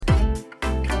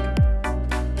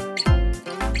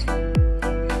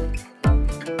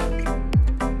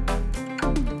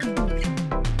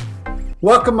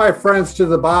Welcome, my friends, to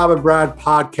the Bob and Brad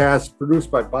podcast,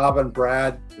 produced by Bob and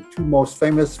Brad, the two most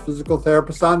famous physical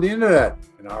therapists on the internet,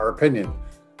 in our opinion.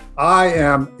 I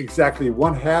am exactly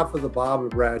one half of the Bob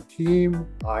and Brad team.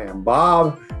 I am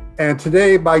Bob, and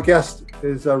today my guest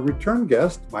is a return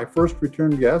guest. My first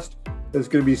return guest is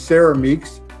going to be Sarah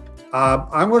Meeks.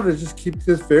 I'm going to just keep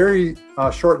this very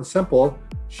short and simple.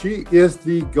 She is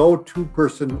the go-to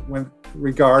person with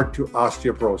regard to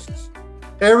osteoporosis.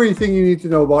 Everything you need to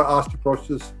know about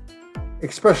osteoporosis,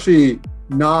 especially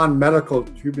non-medical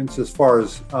treatments as far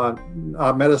as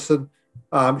medicine,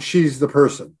 she's the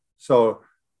person. So,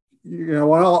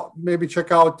 want to maybe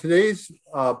check out today's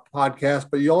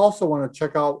podcast, but you also want to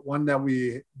check out one that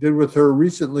we did with her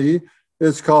recently.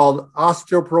 It's called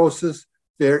Osteoporosis.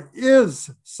 There is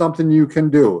something you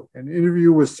can do. An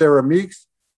interview with Sarah Meeks.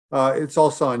 It's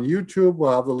also on YouTube.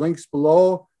 We'll have the links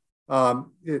below.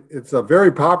 It's a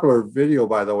very popular video,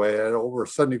 by the way, at over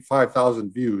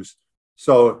 75,000 views.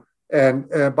 So, and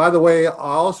by the way, I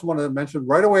also want to mention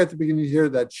right away at the beginning here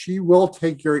that she will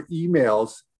take your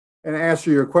emails and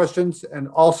answer your questions and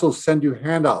also send you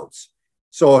handouts.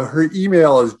 So her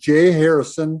email is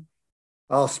jharrison,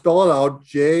 I'll spell it out,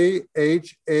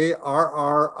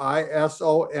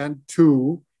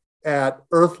 JHARRISON2 at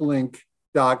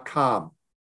earthlink.com.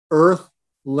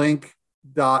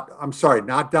 .net.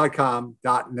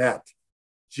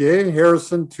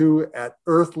 jharrison2 at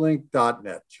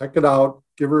earthlink.net. Check it out.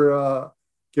 Give her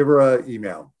an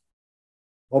email.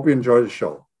 Hope you enjoy the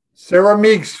show. Sarah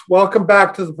Meeks, welcome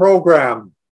back to the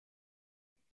program.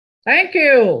 Thank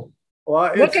you.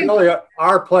 Well, it's really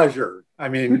our pleasure. I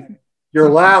mean, your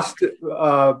last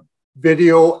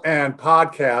video and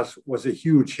podcast was a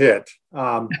huge hit.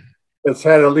 It's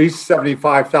had at least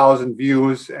 75,000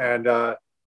 views, and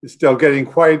it's still getting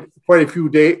quite a few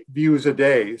views a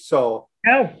day. So,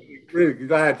 really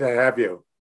glad to have you.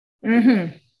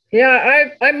 Mm-hmm. Yeah,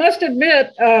 I must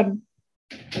admit, I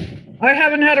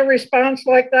haven't had a response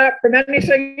like that from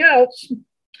anything else.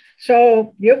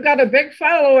 So you've got a big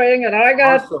following, and I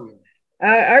got. Awesome.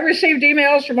 I received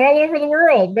emails from all over the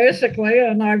world, basically,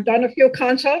 and I've done a few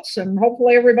consults, and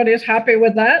hopefully everybody is happy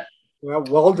with that.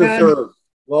 Well deserved.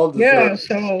 Yeah.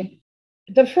 So.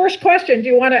 The first question, do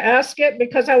you want to ask it?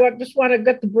 Because I just want to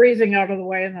get the breathing out of the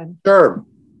way. And then. Sure.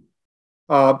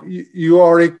 You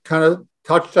already kind of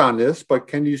touched on this, but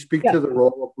can you speak to the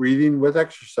role of breathing with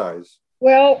exercise?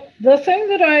 Well, the thing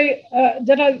that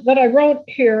I wrote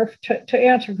here to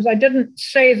answer, because I didn't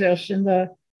say this in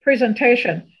the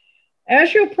presentation,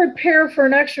 as you prepare for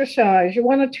an exercise, you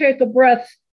want to take a breath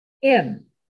in.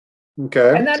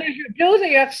 Okay. And then as you do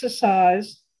the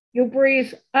exercise, you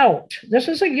breathe out. This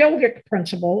is a yogic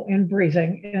principle in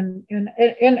breathing,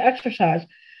 in exercise.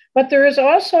 But there is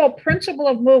also a principle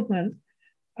of movement.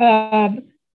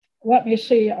 Let me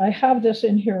see, I have this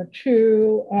in here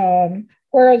too,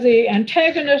 where the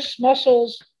antagonist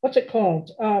muscles, what's it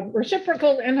called?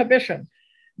 Reciprocal inhibition.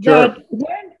 Sure.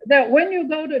 That when you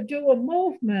go to do a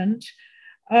movement,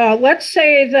 let's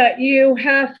say that you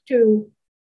have to,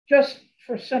 just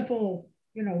for simple,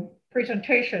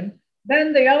 presentation,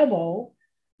 bend the elbow,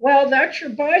 well, that's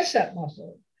your bicep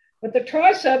muscle. But the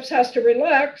triceps has to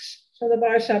relax so the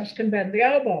biceps can bend the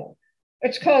elbow.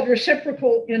 It's called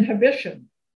reciprocal inhibition.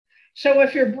 So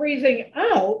if you're breathing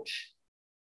out,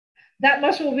 that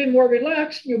muscle will be more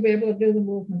relaxed, and you'll be able to do the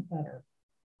movement better.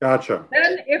 Gotcha.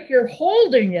 Then if you're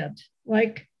holding it,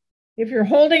 like if you're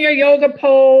holding a yoga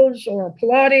pose or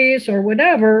Pilates or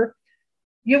whatever,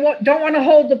 you don't want to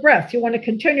hold the breath. You want to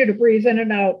continue to breathe in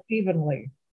and out evenly.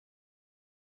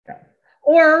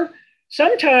 Or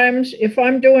sometimes if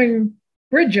I'm doing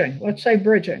bridging, let's say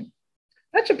bridging,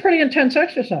 that's a pretty intense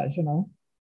exercise, A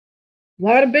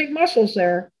lot of big muscles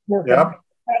there working. Yep.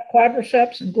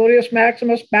 Quadriceps and gluteus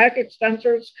maximus, back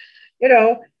extensors,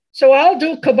 So I'll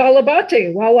do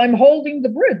Kapalabhati while I'm holding the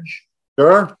bridge.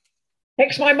 Sure.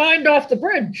 Takes my mind off the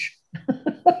bridge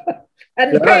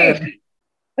and the pain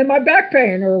and my back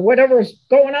pain or whatever's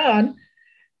going on.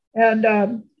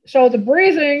 And so the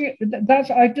breathing,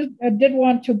 I did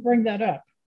want to bring that up.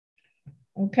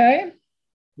 Okay.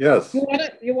 Yes.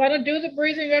 You want to do the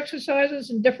breathing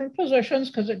exercises in different positions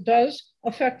because it does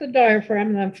affect the diaphragm,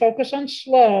 and then focus on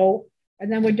slow.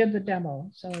 And then we did the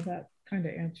demo. So that kind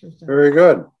of answers that. Very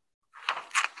good.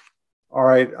 All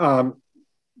right.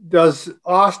 Does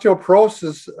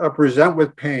osteoporosis present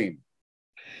with pain?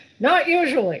 Not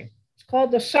usually. It's called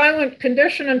the silent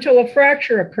condition until a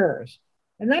fracture occurs.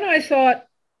 And then I thought,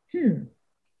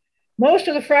 most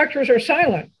of the fractures are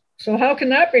silent. So how can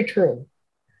that be true?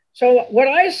 So what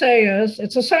I say is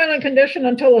it's a silent condition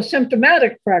until a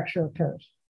symptomatic fracture occurs.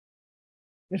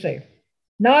 You see,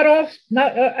 Not off,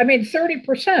 not, I mean,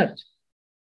 30%,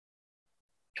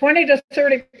 20 to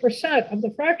 30% of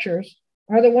the fractures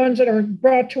are the ones that are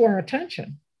brought to our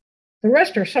attention. The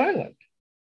rest are silent.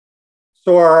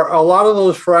 So are a lot of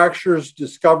those fractures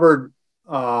discovered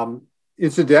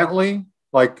incidentally?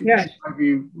 Like yes.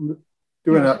 you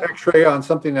doing an X-ray on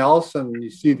something else and you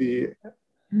see the...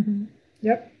 Mm-hmm.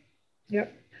 Yep.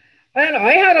 And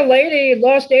I had a lady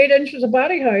lost 8 inches of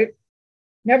body height,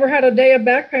 never had a day of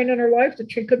back pain in her life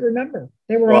that she could remember.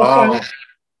 They were all silent.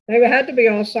 They had to be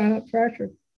all silent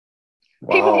fractures.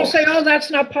 Wow. People will say, oh,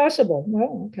 that's not possible.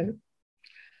 Well, okay.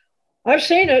 I've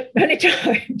seen it many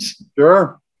times.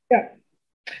 Sure. Yeah.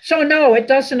 So no, it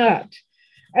does not.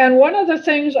 And one of the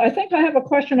things, I think I have a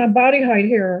question on body height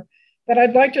here that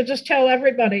I'd like to just tell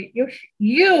everybody.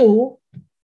 You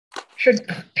should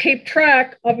keep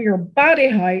track of your body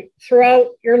height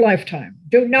throughout your lifetime.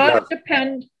 Do not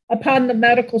depend upon the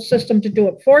medical system to do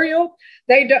it for you.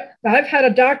 I've had a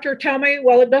doctor tell me,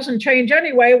 well, it doesn't change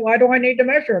anyway. Why do I need to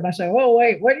measure it? I say, oh,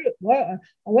 wait,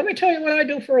 let me tell you what I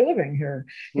do for a living here.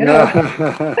 You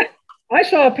know, I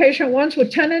saw a patient once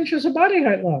with 10 inches of body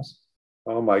height loss.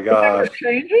 Oh my gosh. It never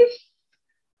changes.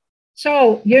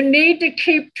 So you need to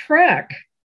keep track.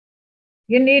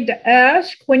 You need to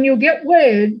ask when you get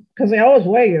weighed, because they always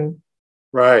weigh you.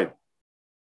 Right.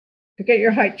 To get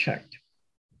your height checked.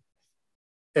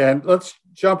 And let's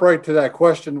jump right to that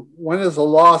question. When is a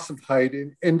loss of height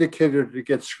an indicator to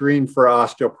get screened for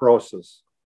osteoporosis?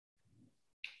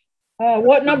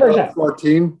 What number is that?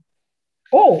 14.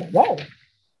 Oh, wow.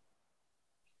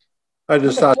 I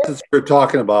just thought since we were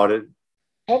talking about it.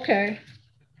 Okay.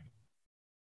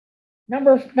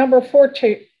 Number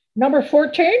 14. Number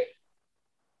 14?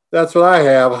 That's what I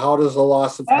have. How does the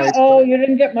loss of height? Oh, you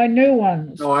didn't get my new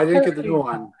one. No, I didn't get the new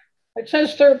one. It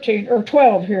says 13 or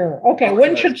 12 here. Okay.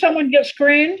 When should someone get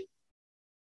screened?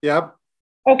 Yep.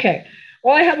 Okay.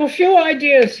 Well, I have a few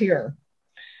ideas here.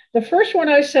 The first one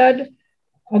I said,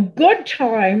 a good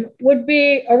time would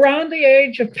be around the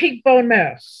age of peak bone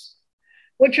mass,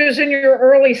 which is in your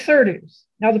early 30s.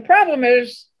 Now, the problem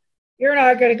is you're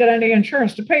not going to get any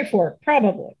insurance to pay for it,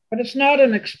 probably, but it's not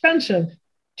an expensive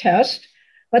test.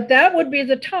 But that would be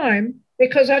the time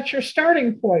because that's your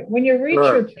starting point. When you reach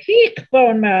your peak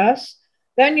bone mass,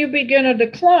 then you begin a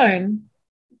decline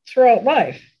throughout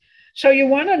life. So you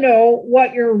want to know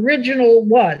what your original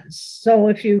was. So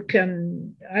if you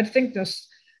can, I think the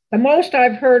most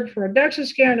I've heard for a DEXA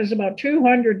scan is about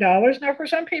 $200. Now, for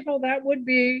some people, that would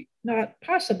be not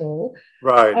possible.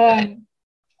 Right.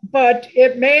 But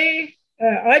it may...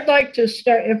 I'd like to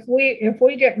start, if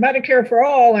we get Medicare for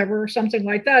all ever, something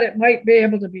like that, it might be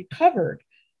able to be covered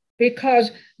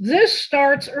because this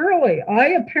starts early. I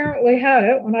apparently had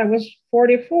it when I was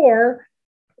 44,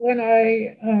 when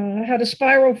I had a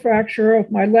spiral fracture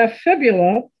of my left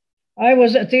fibula. I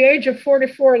was at the age of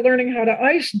 44 learning how to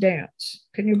ice dance.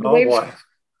 Can you believe it?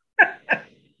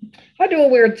 I do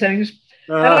weird things.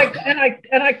 And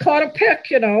I caught a pick,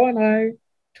 and I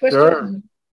twisted,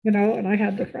 and I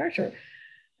had the fracture.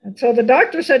 And so the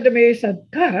doctor said to me, he said,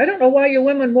 God, I don't know why you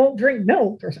women won't drink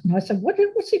milk or something. I said,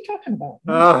 what's he talking about?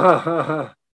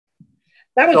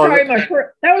 That was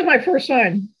probably my first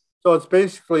sign. So it's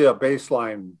basically a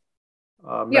baseline.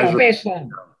 Yeah, baseline.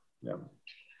 Yeah.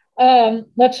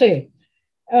 Let's see.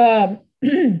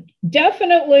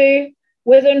 Definitely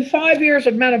within 5 years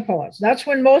of menopause. That's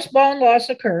when most bone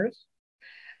loss occurs.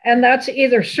 And that's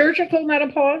either surgical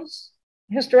menopause,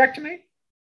 hysterectomy.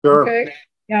 Sure. Okay.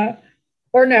 Yeah.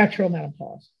 Or natural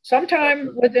menopause,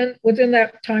 sometime within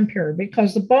that time period,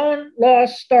 because the bone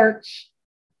loss starts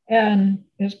and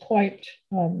is quite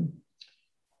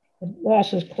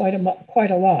loss is quite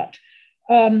a lot.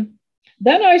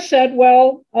 Then I said,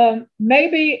 well,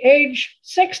 maybe age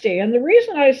 60, and the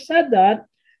reason I said that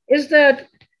is that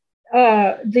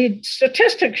the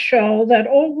statistics show that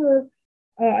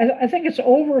I think it's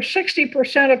over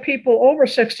 60% of people over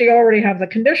 60 already have the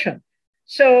condition.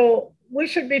 So we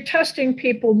should be testing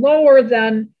people lower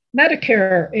than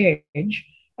Medicare age.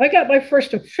 I got my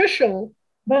first official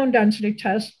bone density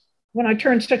test when I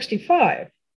turned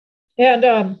 65. And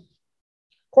of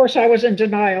course, I was in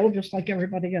denial, just like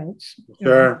everybody else.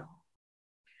 Sure.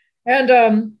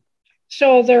 And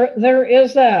so there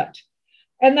is that.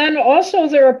 And then also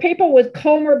there are people with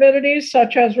comorbidities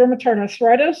such as rheumatoid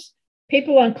arthritis,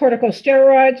 people on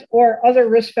corticosteroids or other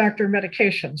risk factor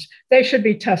medications. They should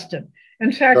be tested.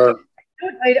 In fact,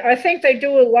 I think they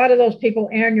do a lot of those people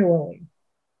annually.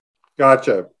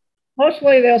 Gotcha.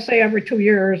 Mostly they'll say every 2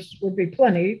 years would be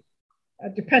plenty,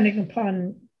 depending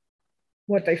upon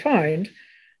what they find.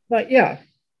 But yeah.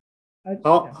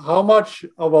 How much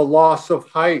of a loss of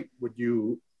height would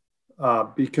you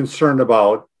be concerned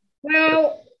about?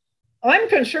 Well, I'm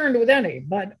concerned with any,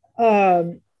 but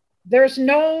there's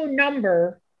no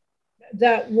number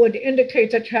that would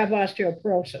indicate that you have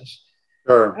osteoporosis.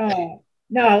 Sure.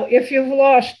 Now, if you've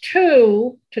lost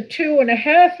 2 to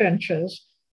 2.5 inches,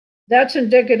 that's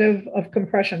indicative of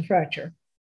compression fracture.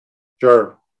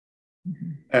 Sure.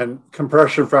 Mm-hmm. And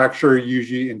compression fracture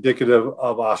usually indicative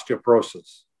of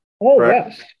osteoporosis. Oh, correct?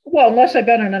 Yes. Well, unless I've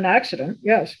been in an accident,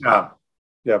 yes. Yeah.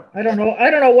 Yep. I don't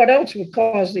know what else would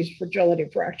cause these fragility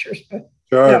fractures, but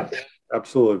sure. Yeah.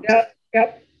 Absolutely.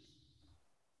 Yep.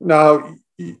 Now,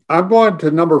 I'm going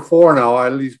to number 4 now,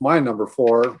 at least my number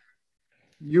 4.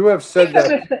 You have said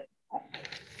that.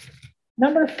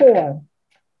 Number 4.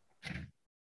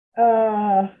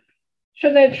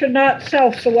 Should not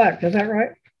self-select. Is that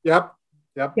right? Yep.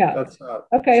 Yeah. That's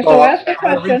okay. So ask the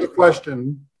question. Read the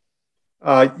question.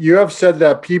 You have said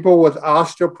that people with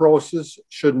osteoporosis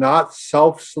should not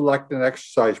self-select an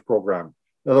exercise program.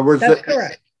 In other words, that's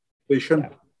correct. They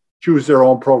shouldn't choose their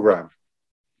own program.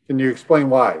 Can you explain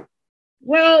why?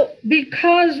 Well,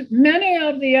 because many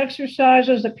of the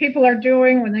exercises that people are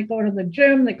doing when they go to the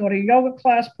gym, they go to yoga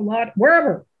class, Pilates,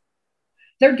 wherever,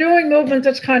 they're doing movement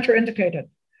that's contraindicated,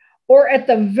 or at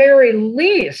the very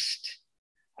least,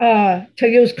 to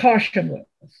use caution with.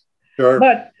 Sure.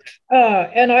 But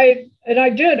I had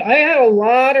a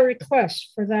lot of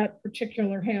requests for that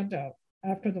particular handout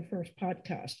after the first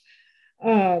podcast.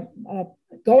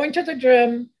 Going to the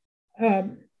gym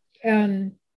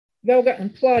and yoga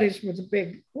and Pilates were the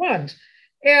big ones.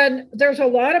 And there's a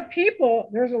lot of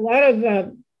people,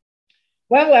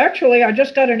 actually, I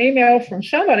just got an email from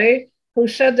somebody who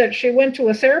said that she went to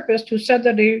a therapist who said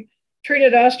that he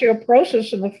treated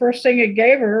osteoporosis, and the first thing he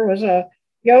gave her was a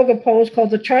yoga pose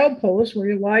called the child pose, where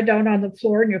you lie down on the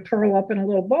floor and you curl up in a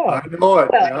little ball. I know it.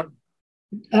 Well,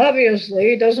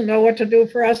 obviously, he doesn't know what to do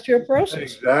for osteoporosis.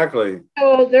 Exactly.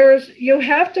 So you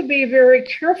have to be very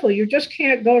careful. You just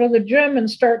can't go to the gym and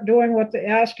start doing what they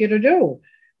ask you to do,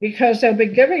 because they'll be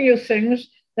giving you things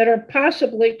that are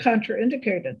possibly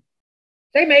contraindicated.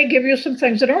 They may give you some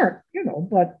things that aren't,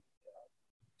 but.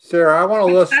 Sarah, I want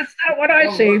to list. That's not what I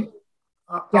see.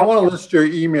 I want to list your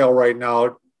email right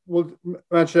now. We'll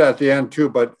mention it at the end too,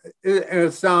 but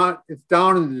it's down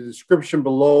in the description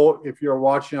below if you're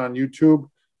watching on YouTube.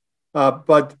 I'm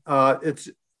going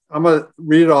to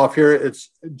read it off here. It's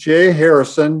J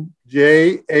Harrison,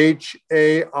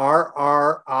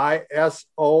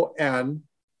 JHARRISON,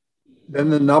 then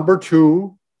the number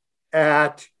 2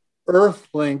 at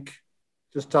Earthlink,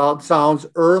 just how it sounds,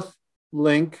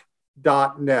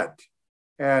 earthlink.net.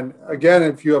 And again,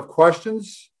 if you have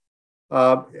questions,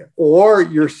 or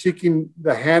you're seeking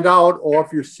the handout, or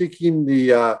if you're seeking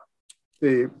the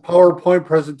PowerPoint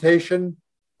presentation,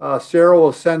 Sarah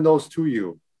will send those to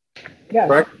you. Yeah.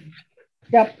 Correct?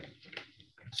 Yep.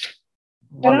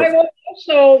 Wonderful. And I will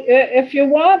also, if you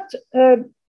want a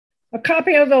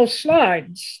copy of those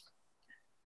slides,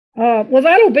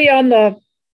 that'll be on the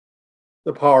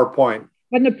PowerPoint.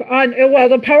 The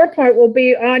PowerPoint will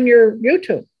be on your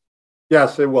YouTube.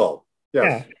 Yes, it will.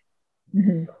 Yes. Yeah.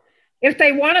 Mm-hmm. If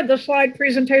they wanted the slide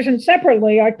presentation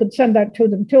separately, I could send that to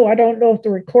them too. I don't know if the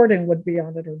recording would be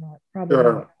on it or not. Probably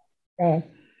sure. Not.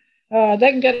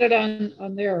 They can get it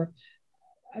on there.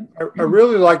 I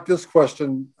really like this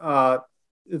question.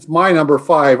 It's my number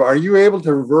 5. Are you able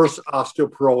to reverse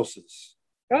osteoporosis?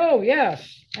 Oh,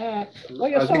 yes. You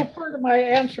saw part of my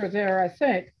answer there, I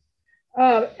think.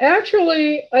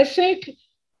 Actually, I think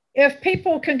if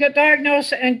people can get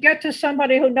diagnosed and get to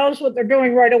somebody who knows what they're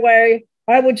doing right away,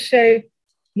 I would say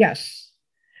yes,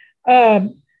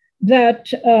 that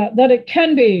it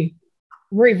can be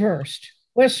reversed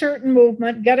with certain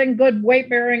movement, getting good weight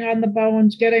bearing on the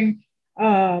bones,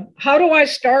 how do I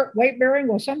start weight bearing?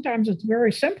 Well, sometimes it's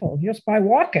very simple, just by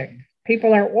walking.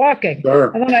 People aren't walking.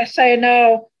 Sure. And then I say,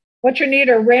 no, what you need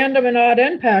are random and odd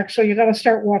impacts. So you got to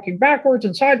start walking backwards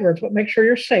and sideways, but make sure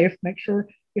you're safe. Make sure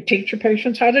you teach your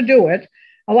patients how to do it.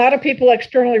 A lot of people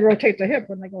externally rotate the hip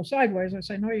when they go sideways. I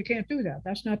say, no, you can't do that.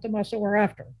 That's not the muscle we're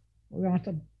after. We want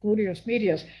the gluteus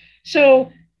medius.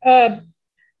 So it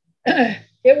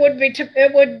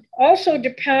would also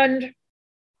depend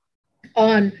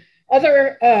on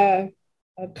other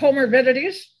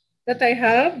comorbidities that they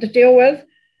have to deal with.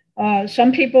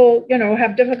 Some people,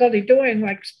 have difficulty doing,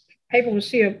 like people with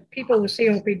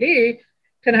COPD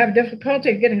can have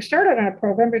difficulty getting started on a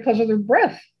program because of their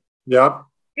breath. Yeah.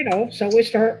 So we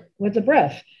start with the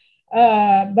breath.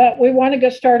 But we want to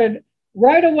get started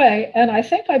right away. And I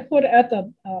think I put at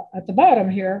the bottom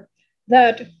here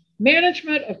that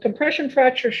management of compression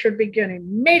fracture should begin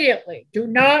immediately. Do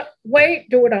not wait.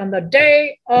 Do it on the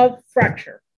day of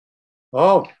fracture.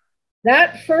 Oh,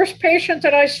 That first patient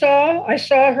that I saw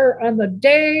her on the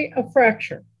day of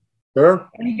fracture. sure.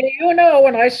 And you know,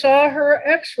 when I saw her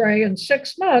x-ray in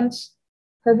 6 months,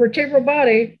 her vertebral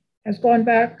body has gone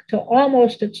back to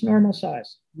almost its normal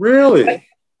size. Really?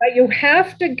 But you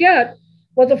have to get,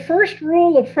 well, the first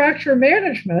rule of fracture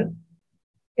management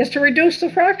is to reduce the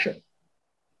fracture.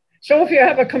 So if you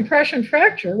have a compression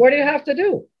fracture, what do you have to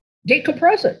do?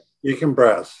 Decompress it.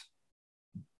 Decompress.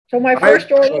 So my I first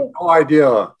had order. no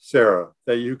idea, Sarah,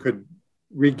 that you could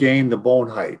regain the bone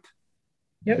height.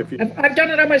 Yep, I've done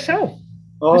it on myself.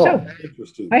 Oh,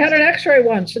 interesting. I had an x-ray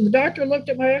once, and the doctor looked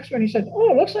at my x-ray and he said,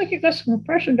 "Oh, it looks like you got some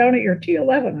compression down at your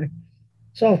T11."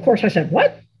 So of course I said,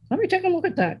 "What? Let me take a look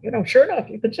at that." You know, sure enough,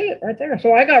 you could see it right there.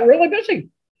 So I got really busy.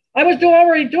 I was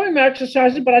already doing my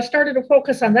exercises, but I started to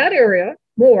focus on that area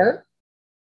more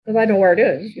because I know where it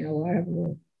is. You know, I have a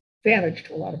little advantage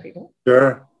to a lot of people.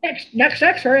 Sure. Next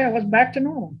x-ray, I was back to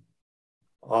normal.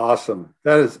 Awesome.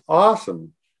 That is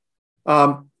awesome.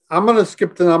 I'm going to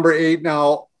skip to number 8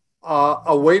 now.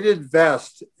 A weighted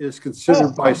vest is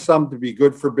considered by some to be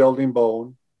good for building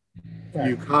bone. Right.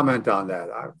 You comment on that?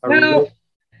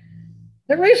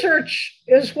 The research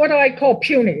is what I call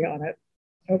puny on it.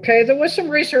 Okay, there was some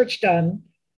research done.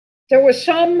 There was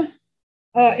some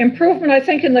improvement, I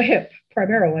think, in the hip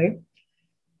primarily,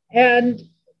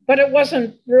 but it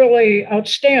wasn't really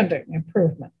outstanding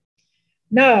improvement.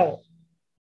 Now,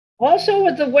 also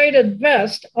with the weighted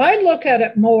vest, I look at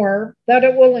it more that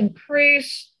it will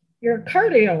increase your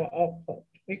cardio output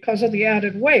because of the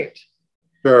added weight.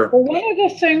 Sure. Well, one of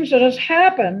the things that has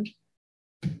happened,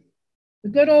 the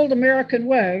good old American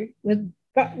way, with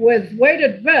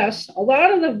weighted vests, a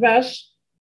lot of the vests,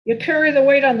 you carry the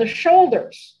weight on the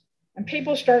shoulders, and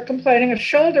people start complaining of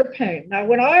shoulder pain. Now,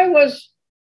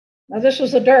 this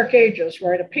was the dark ages,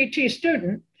 right? A PT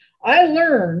student, I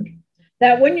learned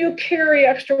that when you carry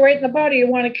extra weight in the body, you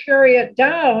want to carry it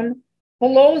down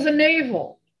below the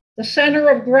navel, the center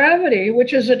of gravity,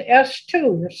 which is at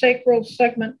S2, your sacral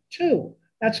segment 2.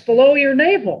 That's below your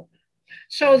navel.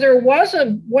 So there was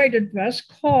a weighted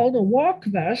vest called a walk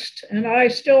vest, and I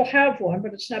still have one,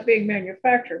 but it's not being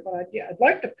manufactured. But I'd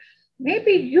like to.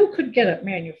 Maybe you could get it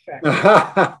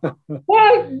manufactured.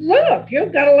 Well, look,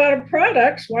 you've got a lot of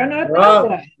products. Why not that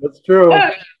one? That's true.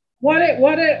 But what it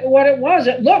was,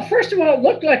 first of all, it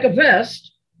looked like a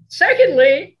vest.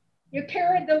 Secondly, you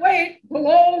carried the weight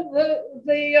below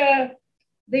the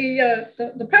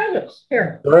pelvis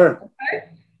here. Sure. Okay?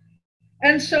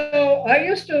 And so I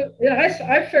used to,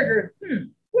 I figured,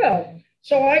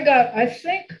 so I got, I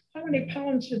think, how many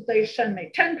pounds did they send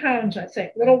me? 10 pounds, I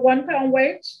think, little 1 pound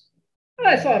weights. And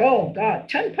I thought, oh God,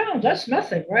 10 pounds, that's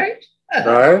nothing, right?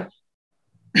 Right.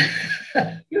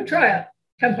 You try it,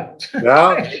 10 pounds.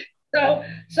 Yeah.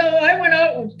 So I went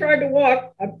out and tried to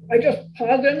walk. I just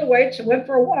piled in the weights and went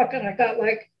for a walk, and I got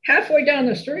like halfway down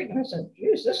the street, and I said,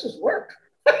 geez, this is work.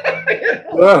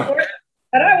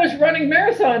 And I was running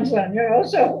marathons then,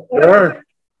 so sure.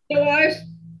 So I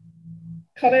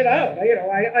cut it out.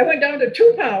 I went down to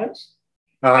 2 pounds,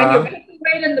 and you put the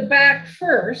weight in the back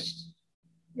first.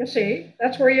 You see,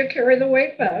 that's where you carry the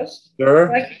weight best. Sure.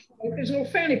 Like these little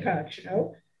fanny packs,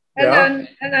 and then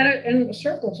in the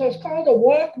circle. So it's called a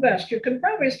walk vest. You can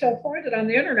probably still find it on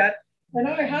the internet. And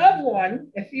I have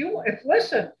one. If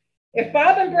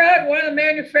Bob and Brad want to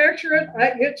manufacture it,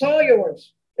 it's all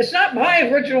yours. It's not my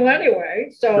original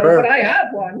anyway, but I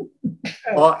have one.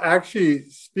 Well, actually,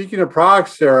 speaking of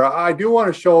products, Sarah, I do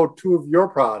want to show 2 of your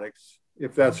products,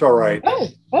 if that's all right. Oh,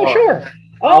 sure.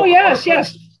 Oh, yes.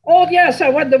 Oh, yes.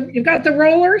 You got the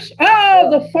rollers? Oh,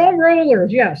 the foam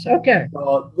rollers. Yes. Okay.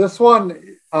 This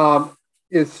one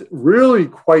is really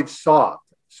quite soft.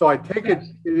 So I take it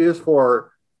is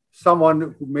for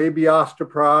someone who may be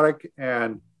osteoporotic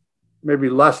and maybe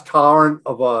less tolerant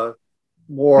of a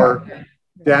more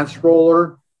dense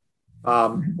roller.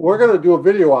 We're going to do a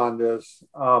video on this.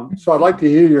 So I'd like to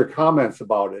hear your comments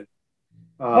about it.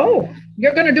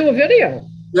 You're going to do a video?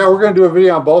 Yeah, we're going to do a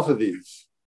video on both of these.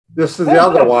 This is the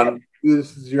other one.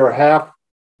 This is your half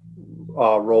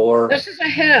roller. This is a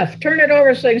half. Turn it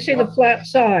over so you can see the flat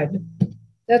side.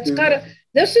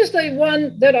 This is the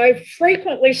one that I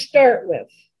frequently start with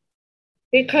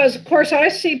because, of course, I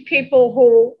see people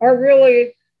who are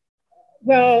really,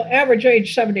 average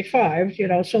age 75,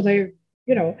 so they,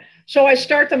 so I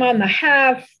start them on the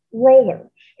half roller.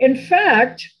 In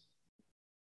fact,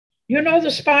 the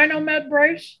SpinoMed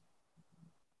brace?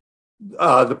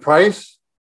 The price?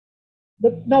 The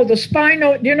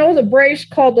Spino. Do you know the brace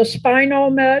called the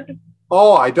SpinoMed?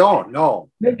 Oh, I don't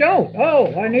know. You don't?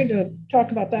 Oh, I need to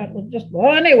talk about that.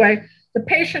 Anyway, the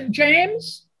patient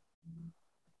James,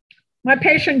 My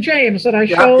patient James that I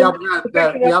Yep, showed.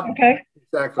 yep, Okay.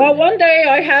 exactly. Well, one day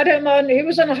I had him on, he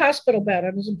was in a hospital bed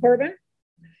in his apartment,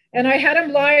 and I had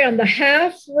him lie on the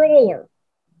half roller.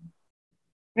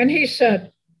 And he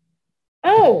said,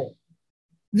 "Oh,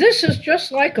 this is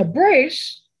just like a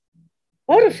brace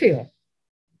Autofeel."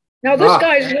 Now, this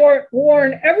guy's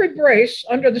worn every brace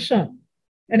under the sun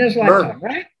in his lifetime,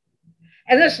 right?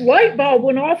 And this light bulb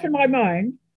went off in my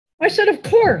mind. I said, of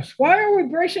course. Why are we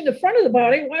bracing the front of the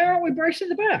body? Why aren't we bracing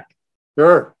the back?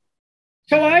 Sure.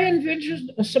 So I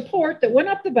envisioned a support that went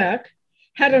up the back,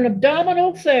 had an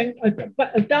abdominal thing, an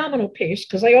abdominal piece,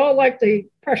 because they all like the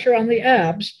pressure on the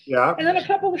abs. Yeah. And then a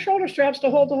couple of shoulder straps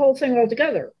to hold the whole thing all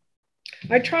together.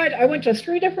 I went to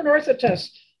 3 different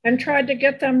orthotists and tried to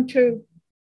get them to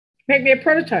make me a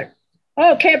prototype.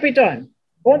 Oh, can't be done.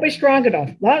 Won't be strong enough.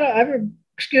 A lot of every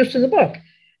excuse in the book.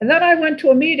 And then I went to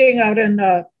a meeting out in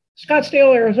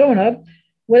Scottsdale, Arizona,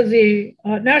 with the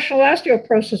National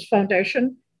Osteoporosis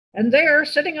Foundation. And there,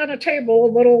 sitting on a table,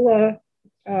 a little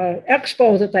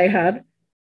expo that they had,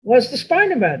 was the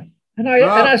Spinomed. And I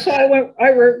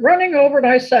went running over and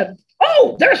I said,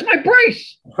 "Oh, there's my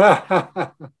brace."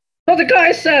 So the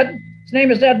guy said, his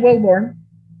name is Ed Wilborn.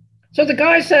 So the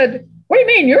guy said, "What do you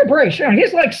mean your brace? You know,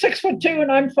 he's like 6'2"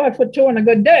 and I'm 5'2" on a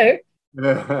good day.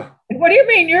 What do you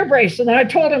mean your brace?" And I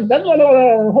told him the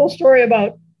whole story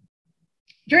about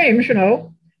James, you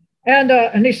know.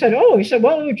 And he said, "Oh," he said,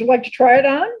 "Well, would you like to try it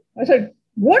on?" I said,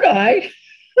 "Would I?"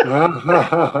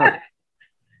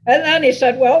 And then he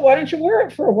said, "Well, why don't you wear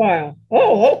it for a while?"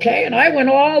 Oh, okay. And I went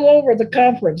all over the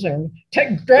conference there,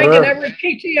 dragging every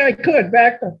PT I could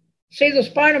back to see the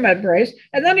Spinomed brace.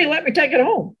 And then he let me take it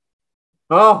home.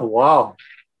 Oh, wow.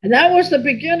 And that was the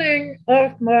beginning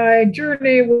of my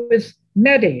journey with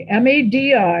Medi,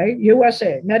 M-E-D-I,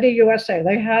 USA, Medi USA.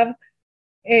 They have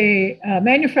a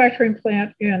manufacturing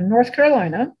plant in North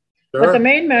Carolina, but the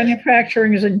main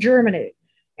manufacturing is in Germany.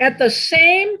 At the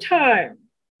same time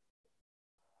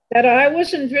that I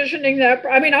was envisioning that,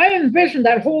 I mean, I envisioned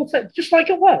that whole thing just like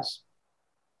it was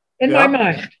in my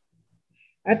mind.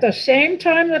 At the same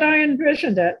time that I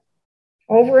envisioned it,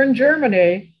 over in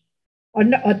Germany,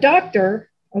 a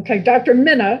doctor, okay, Dr.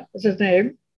 Minna is his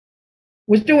name,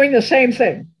 was doing the same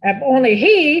thing. And only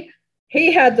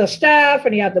he had the staff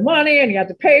and he had the money and he had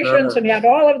the patients and he had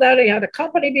all of that. He had a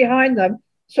company behind them.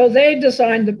 So they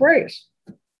designed the brace.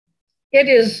 It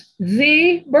is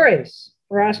the brace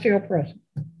for osteoporosis.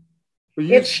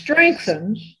 It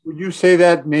strengthens. Would you say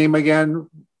that name again?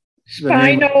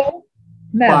 Spinomed.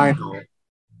 Spino.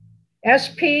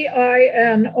 S-P-I-N-O-M-E-D.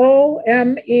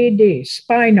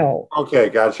 Spino. Okay,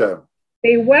 gotcha.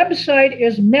 The website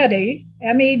is Medi,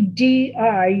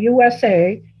 M-E-D-I,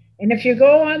 USA. And if you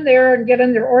go on there and get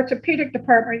in their orthopedic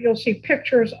department, you'll see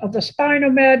pictures of the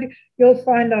Spinomed. You'll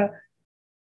find a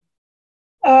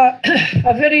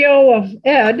video of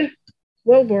Ed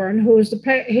Wilborn, who is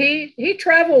he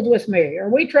traveled with me, or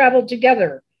we traveled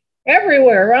together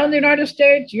everywhere around the United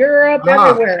States, Europe,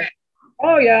 everywhere.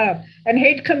 Oh yeah, and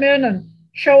he'd come in and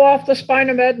show off the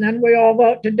Spinomed, and then we all go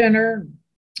out to dinner, and,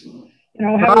 you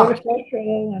know, have a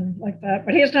social and like that.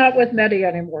 But he's not with Medi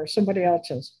anymore. Somebody else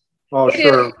is. Oh,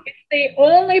 sure. It's the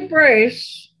only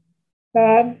brace,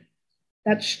 Bob,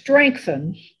 that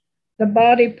strengthens the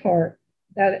body part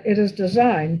that it is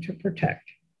designed to protect.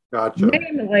 Gotcha.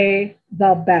 Namely,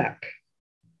 the back.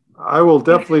 I will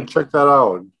definitely check that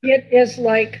out. It is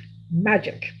like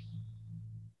magic.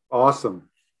 Awesome.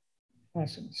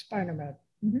 Awesome. Spinomed.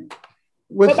 Mm-hmm.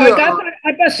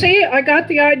 I got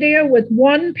the idea with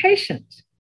one patient.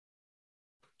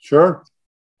 Sure.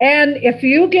 And if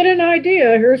you get an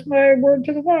idea, here's my word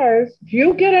to the wise, if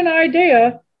you get an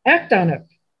idea, act on it.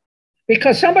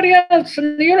 Because somebody else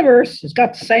in the universe has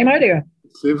got the same idea.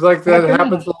 Seems like that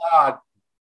happens a lot.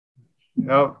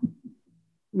 Yep.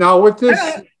 Now with this,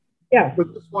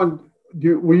 with this one,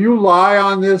 will you lie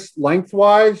on this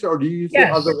lengthwise, or do you use the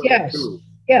other way too?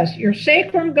 Yes, your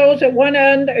sacrum goes at one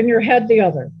end and your head the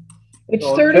other. It's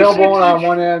so 36 tailbone on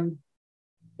one end,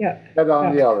 head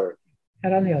on the other.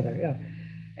 Head on the other, yeah.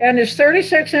 And it's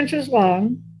 36 inches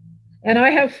long. And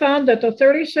I have found that the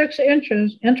 36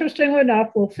 inches, interestingly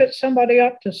enough, will fit somebody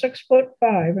up to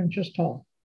 6'5" tall.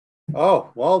 Oh,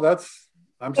 well,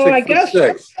 I'm so 6'6". I guess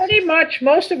pretty much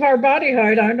most of our body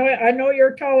height. I know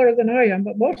you're taller than I am,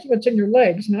 but most of it's in your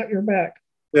legs, not your back.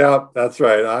 Yeah, that's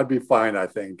right. I'd be fine, I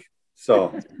think.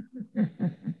 So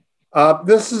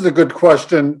this is a good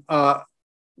question.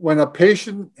 When a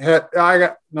patient I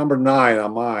got number 9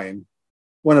 on mine.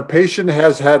 When a patient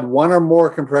has had one or more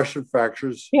compression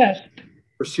fractures,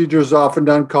 procedure is often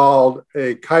done called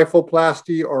a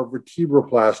kyphoplasty or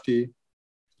vertebroplasty.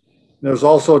 There's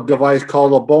also a device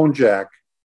called a bone jack.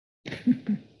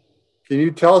 Can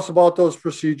you tell us about those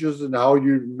procedures and how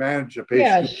you manage a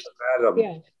patient?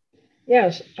 Yes.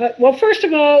 Yes. Well, first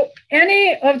of all,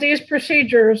 any of these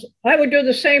procedures, I would do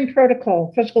the same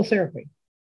protocol, physical therapy,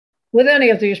 with any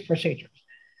of these procedures.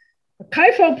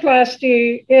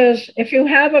 Kyphoplasty is if you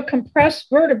have a compressed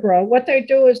vertebra, what they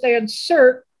do is they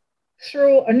insert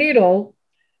through a needle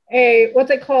what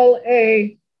they call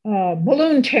a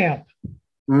balloon tamp.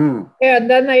 And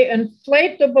then they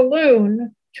inflate the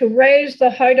balloon to raise the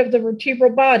height of the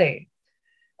vertebral body.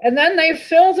 And then they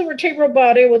fill the vertebral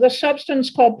body with a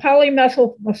substance called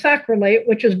polymethyl methacrylate,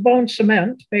 which is bone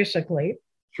cement, basically.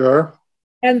 Sure.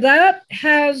 And that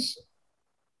has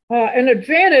an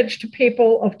advantage to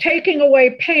people of taking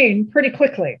away pain pretty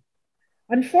quickly.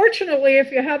 Unfortunately,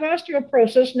 if you have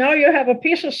osteoporosis, now you have a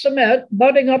piece of cement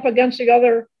butting up against the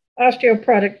other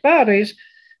osteoporotic bodies.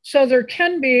 So there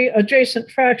can be adjacent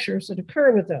fractures that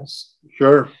occur with this.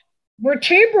 Sure.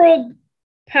 Vertebroplasty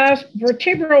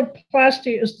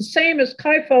is the same as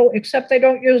kypho, except they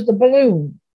don't use the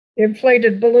balloon, the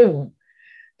inflated balloon.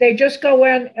 They just go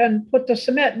in and put the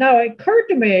cement. Now, it occurred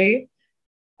to me,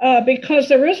 because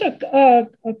there is a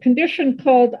condition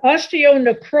called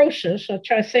osteonecrosis, which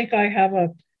I think I had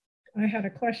a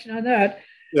question on that,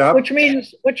 yeah. which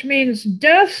means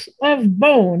death of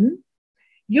bone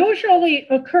usually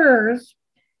occurs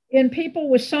in people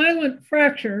with silent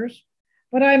fractures.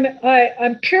 But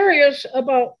I'm curious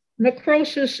about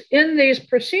necrosis in these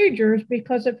procedures,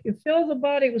 because if you fill the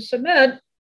body with cement,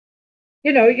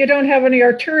 you don't have any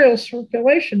arterial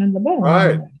circulation in the bone.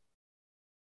 Right.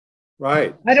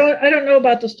 Right. I don't know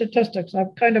about the statistics.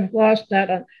 I've kind of lost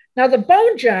that. Now the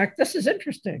bone jack, this is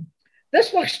interesting.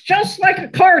 This looks just like a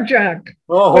car jack.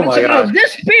 Oh but my it's God.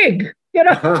 This big,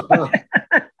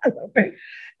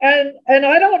 and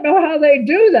I don't know how they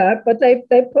do that, but they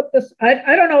put this.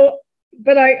 I don't know,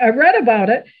 but I read about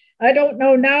it. I don't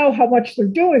know now how much they're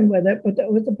doing with it,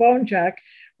 but with the bone jack,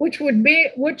 which to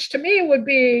me would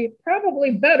be probably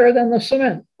better than the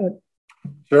cement. But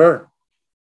sure.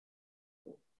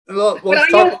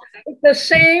 Let's talk the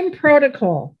same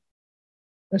protocol.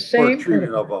 The same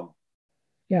treatment of them.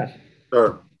 Yes.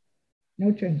 Sure.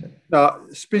 No changes. Now,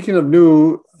 speaking of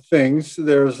new things,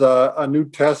 there's a new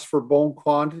test for bone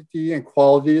quantity and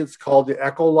quality. It's called the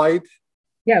Echolight.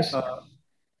 Yes.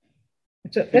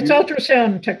 It's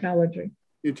ultrasound technology. Can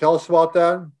you tell us about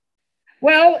that?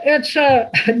 Well, it's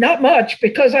not much,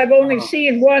 because I've only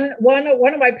seen one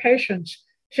of my patients.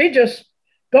 She just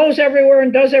goes everywhere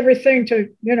and does everything to,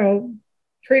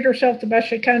 treat herself the best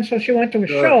she can. So she went to a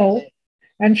show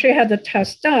and she had the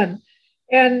test done.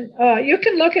 And you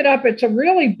can look it up. It's a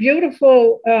really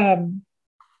beautiful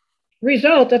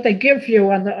result that they give you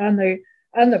on the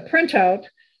printout.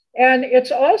 And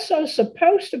it's also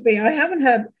supposed to be, I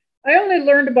only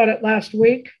learned about it last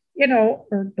week,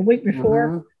 or the week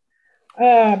before.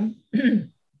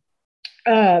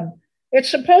 It's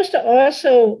supposed to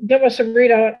also give us a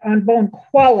readout on bone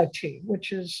quality,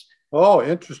 which is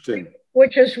interesting.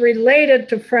 Which is related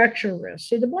to fracture risk.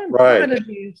 See, the bone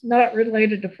quantity is not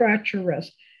related to fracture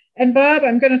risk. And Bob,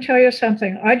 I'm going to tell you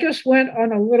something. I just went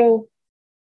on a little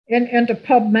into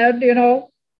PubMed.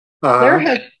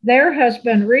 There has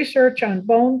been research on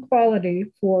bone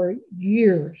quality for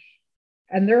years,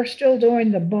 and they're still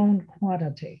doing the bone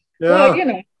quantity. Yeah.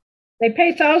 Well, they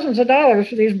pay thousands of dollars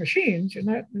for these machines. You're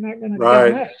not going to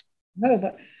get that. No,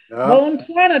 but bone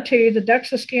quantity, the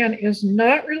DEXA scan, is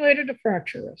not related to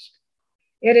fracture risk.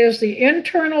 It is the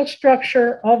internal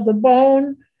structure of the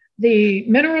bone, the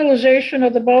mineralization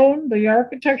of the bone, the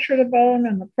architecture of the bone,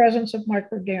 and the presence of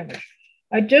micro damage.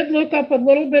 I did look up a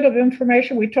little bit of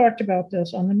information. We talked about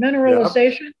this on the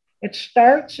mineralization. Yep. It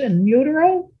starts in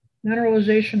utero,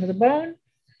 mineralization of the bone.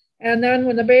 And then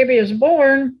when the baby is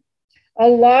born, a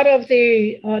lot of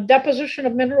the deposition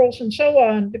of minerals and so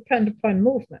on depend upon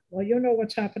movement. Well, you know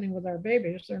what's happening with our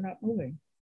babies. They're not moving.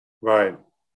 Right.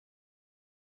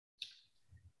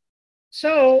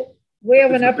 So we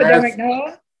have an epidemic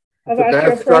now of osteoporosis. It's a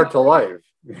bad start to life.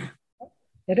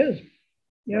 It is.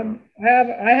 Yeah.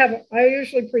 I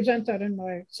usually present that in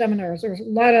my seminars. There's a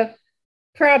lot of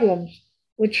problems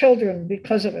with children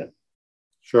because of it.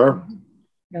 Sure.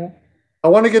 Yeah. I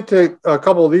want to get to a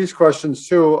couple of these questions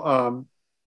too.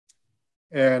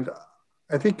 And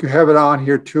I think you have it on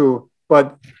here too,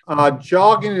 but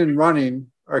jogging and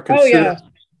running are considered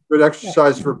good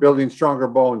exercise for building stronger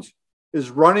bones. Is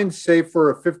running safe for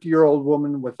a 50-year-old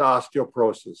woman with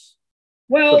osteoporosis?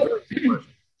 Well,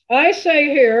 I say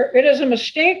here, it is a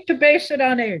mistake to base it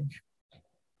on age,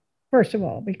 first of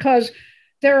all, because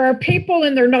there are people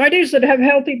in their 90s that have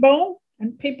healthy bone,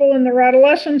 and people in their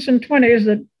adolescence and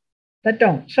 20s that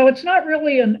don't. So it's not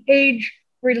really an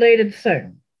age-related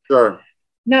thing. Sure.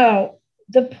 Now,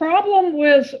 the problem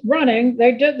with running,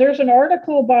 there's an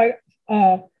article by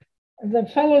the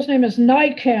fellow's name is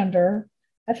Nycander.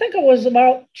 I think it was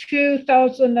about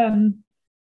 2000 and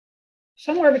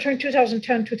somewhere between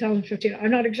 2010 2015.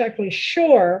 I'm not exactly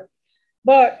sure,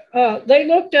 but they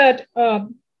looked at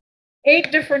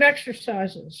 8 different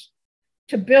exercises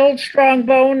to build strong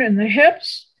bone in the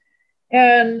hips,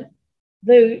 and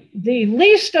the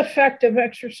least effective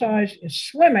exercise is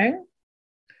swimming.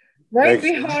 Right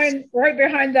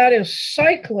behind that is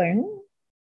cycling.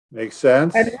 Makes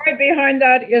sense. And right behind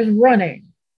that is running.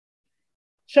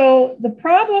 So the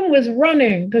problem with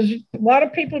running, because a lot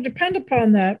of people depend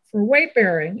upon that for weight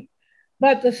bearing,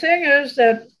 but the thing is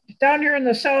that down here in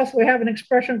the South, we have an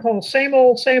expression called same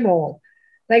old, same old.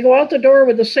 They go out the door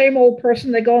with the same old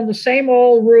person. They go on the same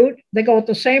old route. They go at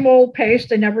the same old pace.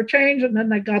 They never change. And then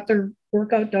they got their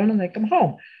workout done and they come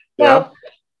home. Well,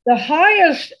 the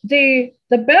highest, the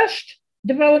best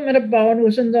development of bone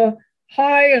was in the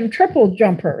high and triple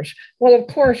jumpers. Well, of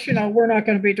course, we're not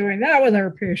going to be doing that with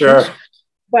our patients. Sure.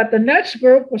 But the next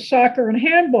group was soccer and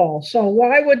handball. So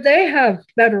why would they have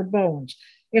better bones?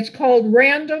 It's called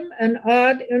random and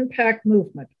odd impact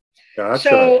movement. Gotcha.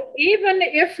 So even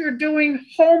if you're doing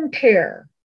home care,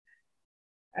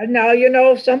 and now,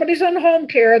 if somebody's on home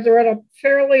care, they're at a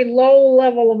fairly low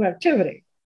level of activity.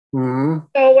 Mm-hmm.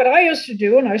 So what I used to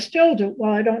do, and I still do,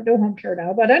 well, I don't do home care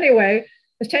now, but anyway,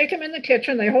 is take them in the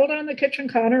kitchen. They hold on the kitchen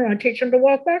counter, and I teach them to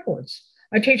walk backwards.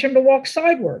 I teach them to walk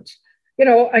sideways.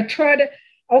 I try to,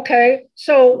 okay,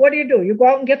 so what do? You go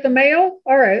out and get the mail?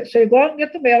 All right, so you go out and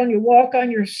get the mail, and you walk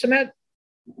on your cement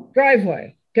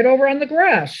driveway. Get over on the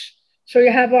grass, so you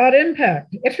have odd impact,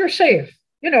 if you're safe.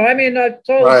 It's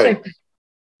all safe.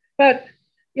 But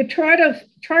you try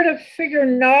to figure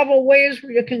novel ways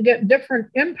where you can get different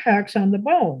impacts on the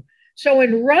bone. So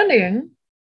in running,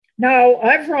 now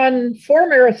I've run 4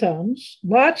 marathons,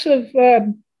 lots of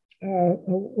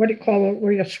what do you call it,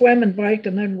 where you swim and bike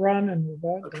and then run and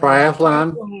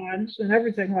triathlons and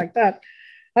everything like that.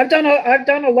 I've done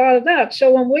a lot of that.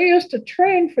 So when we used to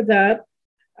train for that,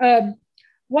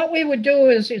 what we would do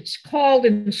is, it's called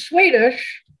in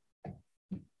Swedish. Are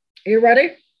you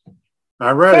ready?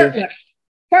 I'm ready.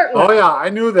 Fartlek. Oh, yeah, I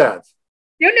knew that.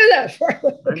 You knew that.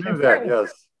 I knew that,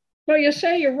 yes. So you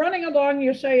say you're running along,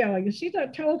 you say, you see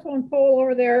that telephone pole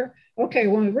over there? Okay,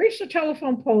 when we reach the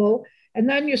telephone pole, and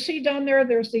then you see down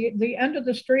there's the end of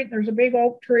the street, there's a big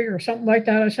oak tree or something like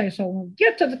that. I say, so when we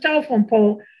get to the telephone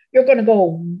pole, you're going to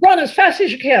go run as fast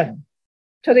as you can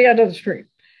to the end of the street.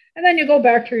 And then you go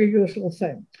back to your usual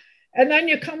thing. And then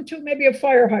you come to maybe a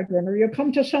fire hydrant, or you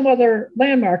come to some other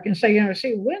landmark and say,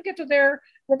 see, when we get to there,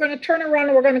 we're going to turn around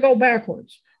and we're going to go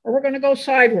backwards, or we're going to go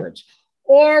sideways,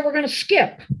 or we're going to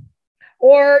skip,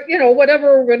 or,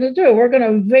 whatever we're going to do. We're going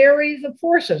to vary the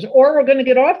forces, or we're going to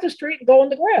get off the street and go in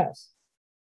the grass.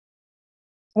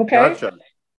 Okay. Gotcha.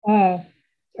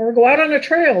 Or go out on a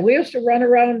trail. We used to run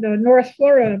around North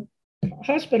Florida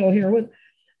Hospital here with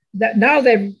that. Now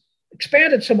they've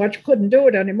expanded so much, couldn't do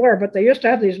it anymore, but they used to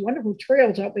have these wonderful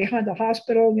trails out behind the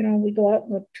hospital. We go out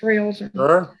in the trails. And,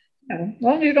 sure. As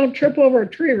long as you don't trip over a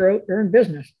tree root, you're in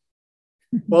business.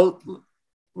 Well,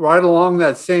 right along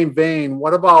that same vein,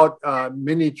 what about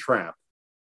mini tramp?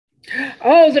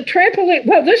 Oh, the trampoline.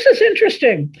 Well, this is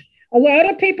interesting. A lot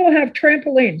of people have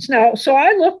trampolines now. So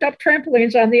I looked up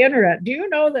trampolines on the internet. Do you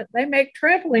know that they make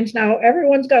trampolines now?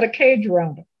 Everyone's got a cage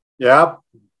around it. Yep.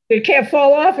 You can't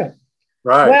fall off it.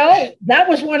 Right. Well, that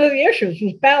was one of the issues,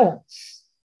 was balance.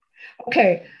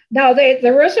 Okay. Now,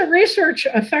 there is a research,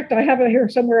 in fact, I have it here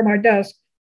somewhere on my desk,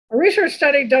 a research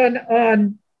study done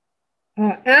on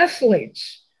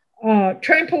athletes,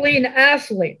 trampoline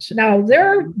athletes. Now,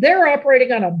 they're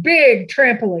operating on a big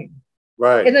trampoline,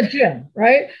 right, in the gym,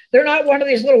 right? They're not one of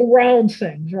these little round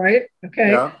things, right?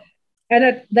 Okay. Yeah.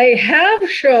 And they have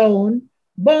shown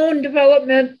bone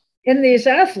development in these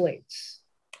athletes.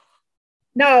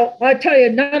 Now, I tell you,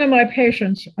 none of my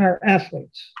patients are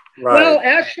athletes. Right. Well,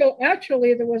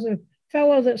 actually, there was a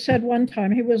fellow that said one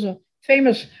time, he was a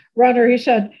famous runner. He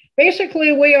said,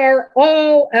 basically, we are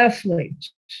all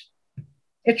athletes.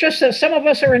 It's just that some of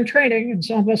us are in training and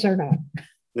some of us are not.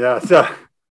 Yeah, so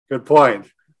good point.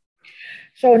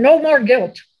 So no more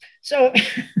guilt. So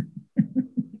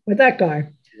with that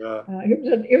guy, yeah.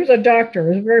 He was a doctor.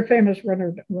 He was a very famous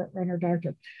runner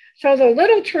doctor. So the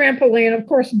little trampoline, of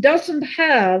course, doesn't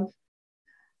have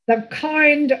the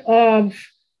kind of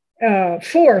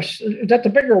force that the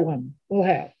bigger one will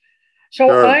have. So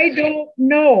sure. I don't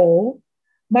know.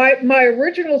 My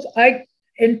originals,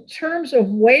 in terms of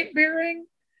weight bearing,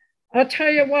 I'll tell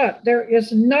you what, there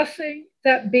is nothing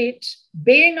that beats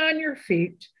being on your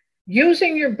feet,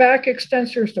 using your back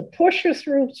extensors to push you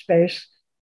through space,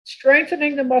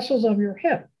 strengthening the muscles of your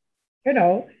hip, you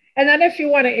know. And then if you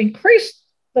want to increase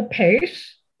the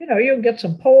pace, you know, you can get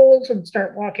some poles and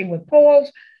start walking with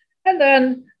poles, and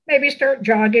then maybe start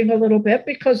jogging a little bit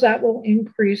because that will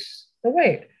increase the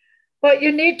weight. But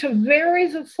you need to vary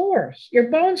the force.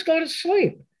 Your bones go to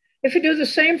sleep. If you do the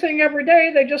same thing every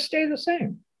day, they just stay the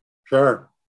same. Sure.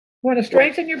 Want to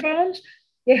strengthen your bones?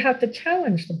 You have to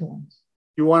challenge the bones.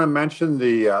 You want to mention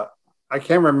the, I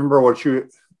can't remember what you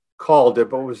called it,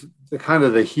 but it was the kind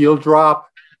of the heel drop.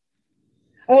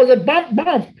 Oh, the bump.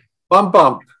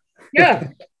 Bump. Yeah.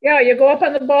 Yeah. You go up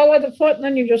on the ball of the foot and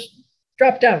then you just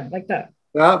drop down like that.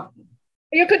 Yeah.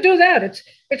 You could do that.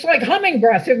 It's like humming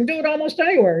breath. You can do it almost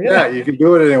anywhere. Yeah, you can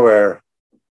do it anywhere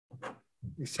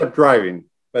except driving.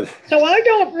 But so I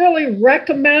don't really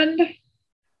recommend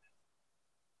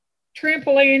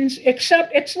trampolines,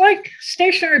 except it's like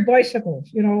stationary bicycles,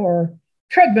 you know, or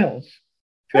treadmills.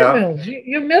 Yeah.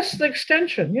 You miss the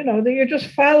extension, you know, that you're just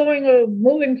following a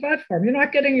moving platform. You're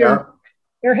not getting your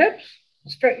hips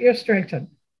strengthened.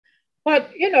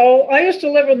 But, you know, I used to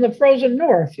live in the frozen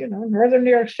north, you know, northern New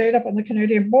York State up on the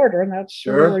Canadian border, and that's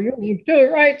where you live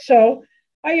too, right? So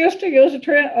I used to use a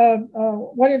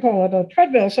treadmill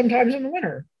sometimes in the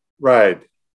winter. Right.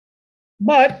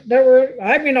 But there were,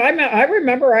 I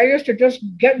remember I used to just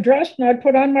get dressed and I'd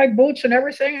put on my boots and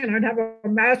everything, and I'd have a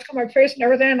mask on my face and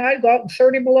everything, and I'd go out in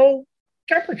 30 below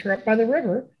temperature up by the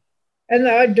river, and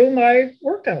I'd do my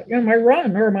workout, you know, my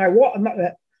run or my walk.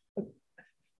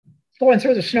 Going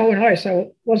through the snow and ice, I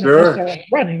wasn't necessarily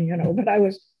running, you know, but I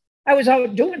was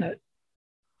out doing it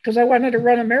because I wanted to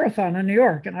run a marathon in New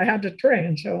York and I had to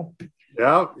train. So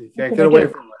yeah, you can't get away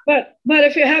from it. But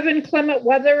if you have inclement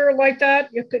weather like that,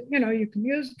 you can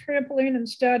use a trampoline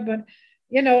instead. But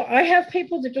you know, I have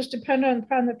people that just depend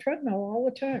upon the treadmill all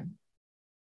the time.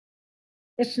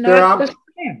 It's not the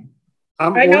same.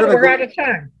 I know we're out of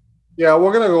time. Yeah,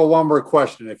 we're gonna go one more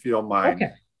question if you don't mind.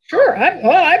 Okay, sure.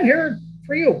 I'm here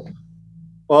for you.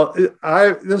 Well,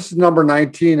 this is number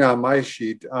 19 on my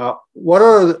sheet. What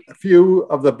are a few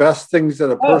of the best things that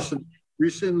a person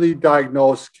recently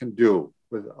diagnosed can do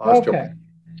with osteoporosis? Okay.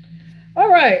 All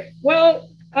right. Well,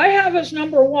 I have as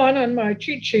number 1 on my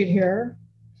cheat sheet here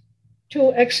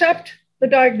to accept the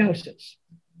diagnosis.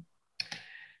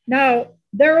 Now,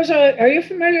 are you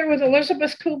familiar with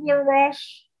Elizabeth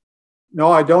Kubler-Ross? No,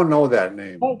 I don't know that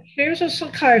name. Oh, she was a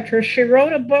psychiatrist. She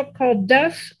wrote a book called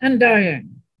Death and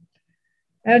Dying.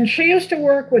 And she used to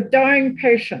work with dying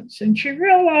patients. And she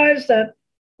realized that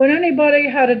when anybody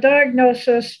had a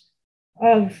diagnosis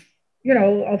of, you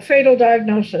know, a fatal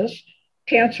diagnosis,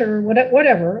 cancer,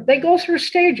 whatever, they go through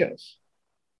stages.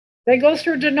 They go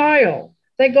through denial.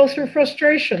 They go through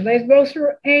frustration. They go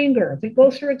through anger. They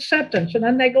go through acceptance. And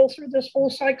then they go through this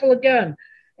whole cycle again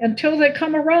until they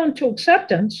come around to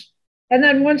acceptance. And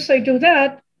then once they do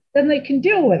that, then they can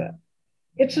deal with it.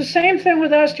 It's the same thing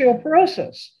with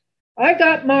osteoporosis. I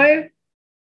got my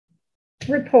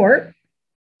report,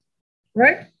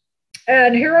 right?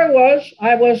 And here I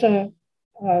was a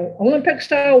Olympic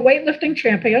style weightlifting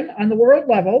champion on the world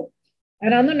level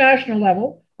and on the national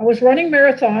level. I was running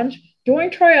marathons,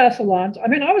 doing triathlons. I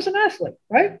mean, I was an athlete,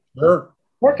 right? Sure.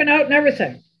 Working out and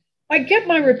everything. I get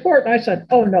my report and I said,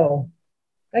 oh no,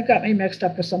 that got me mixed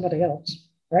up with somebody else,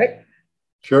 right?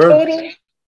 Sure. Total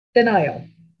denial,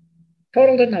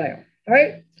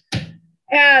 right?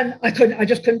 And I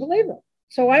just couldn't believe it.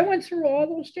 So I went through all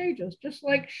those stages, just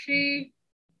like she's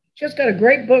got a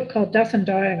great book called Death and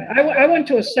Dying. I went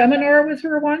to a seminar with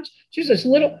her once. She's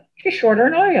shorter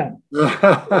than I am.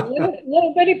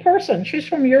 little bitty person. She's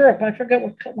from Europe. I forget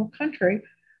what country.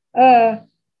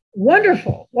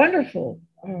 Wonderful.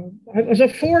 It was a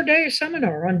 4-day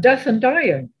seminar on death and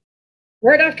dying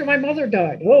right after my mother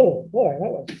died. Oh boy, that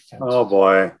was intense. Oh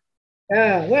boy.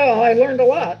 Yeah, well, I learned a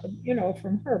lot, you know,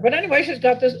 from her. But anyway, she's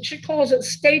got this, she calls it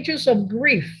stages of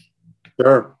grief.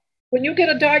 Sure. When you get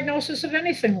a diagnosis of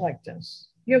anything like this,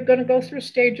 you're going to go through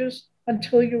stages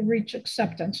until you reach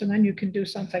acceptance, and then you can do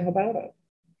something about it.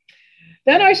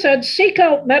 Then I said, seek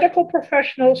out medical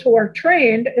professionals who are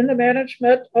trained in the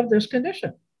management of this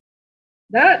condition.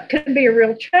 That can be a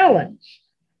real challenge.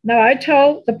 Now, I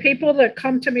tell the people that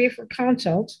come to me for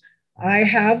consults, I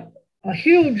have a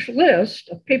huge list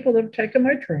of people that have taken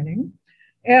my training.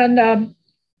 And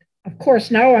of course,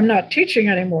 now I'm not teaching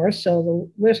anymore, so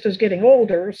the list is getting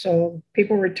older, so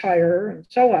people retire and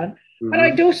so on. Mm-hmm. But I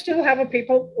do still have a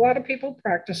lot of people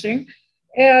practicing.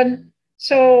 And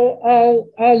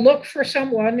So I'll look for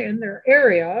someone in their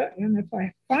area, and if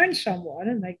I find someone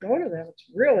and they go to them, it's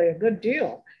really a good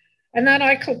deal. And then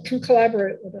I can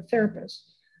collaborate with a therapist.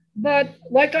 But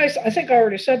like I think I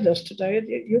already said this today,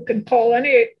 you can call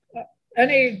any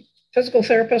physical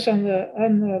therapist in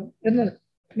the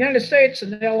United States,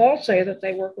 and they'll all say that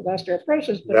they work with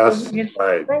osteoporosis, but it doesn't mean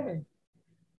right. proven.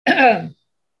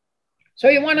 So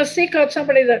you want to seek out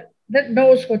somebody that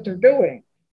knows what they're doing.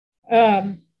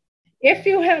 If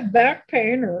you have back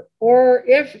pain, or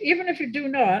even if you do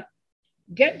not,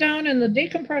 get down in the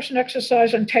decompression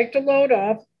exercise and take the load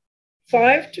off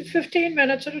 5 to 15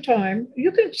 minutes at a time.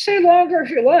 You can stay longer if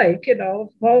you like,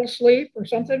 fall asleep or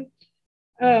something.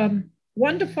 1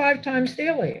 to 5 times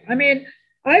daily. I mean,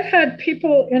 I've had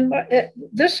people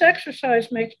this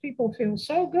exercise makes people feel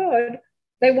so good,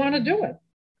 they want to do it.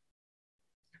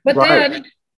 But right.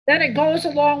 then it goes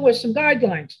along with some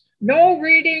guidelines. No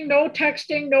reading, no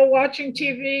texting, no watching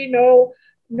TV, no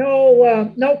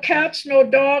cats, no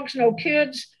dogs, no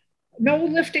kids, no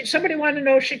lifting. Somebody wanted to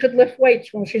know if she could lift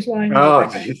weights while she's lying. Oh,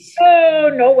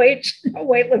 no weights, no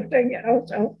weightlifting.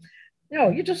 So no,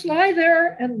 you just lie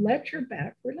there and let your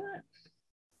back relax.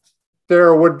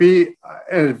 There would be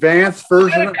an advanced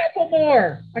version. I got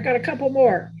a couple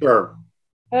more. Sure.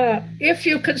 If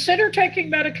you consider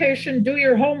taking medication, do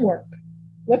your homework.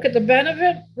 Look at the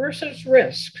benefit versus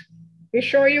risk. Be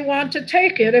sure you want to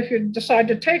take it if you decide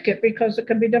to take it, because it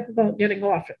can be difficult getting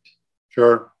off it.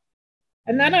 Sure.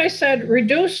 And then I said,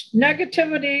 reduce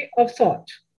negativity of thought.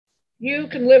 You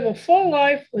can live a full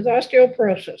life with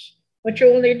osteoporosis, but you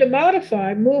will need to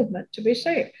modify movement to be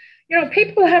safe.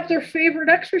 People have their favorite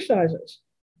exercises.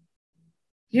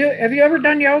 Have you ever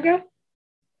done yoga?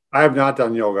 I have not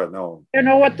done yoga, no.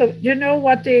 What's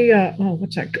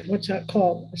that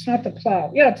called? It's not the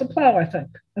plow. Yeah, it's the plow, I think.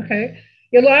 Okay.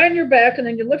 You lie on your back and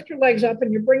then you lift your legs up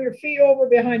and you bring your feet over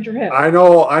behind your head. I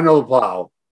know the plow.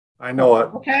 I know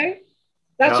it. Okay.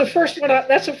 That's the first one.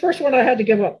 That's the first one I had to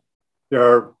give up.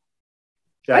 Sure.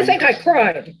 Yeah, I think I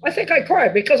cried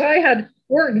because I had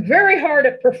worked very hard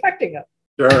at perfecting it.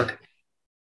 Sure.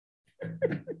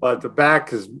 But the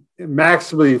back is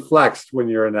maximally flexed when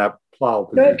you're in that plow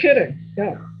position. No kidding.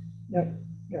 Yeah.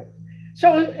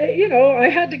 So, I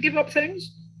had to give up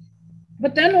things.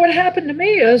 But then what happened to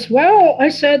me is, I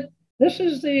said, this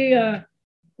is the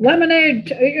lemonade,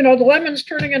 the lemon's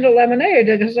turning into lemonade,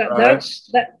 because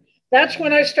that's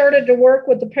when I started to work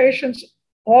with the patients,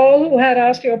 all who had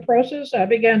osteoporosis. I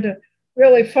began to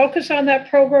really focus on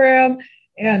that program,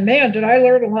 and man, did I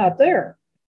learn a lot there.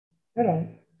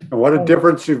 And what a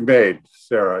difference you've made,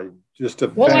 Sarah.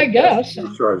 I guess.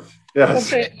 Yes.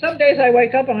 Some days I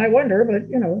wake up and I wonder, but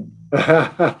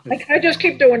I just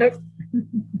keep doing it.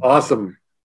 Awesome.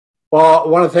 Well, I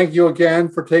want to thank you again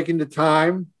for taking the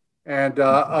time. And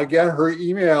again, her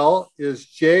email is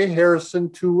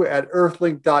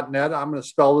jharrison2@earthlink.net. I'm going to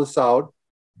spell this out.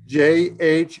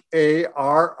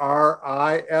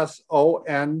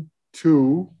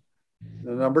 JHARRISON2,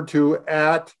 the number 2,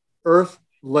 at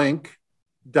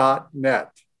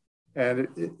earthlink.net. And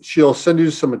she'll send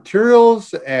you some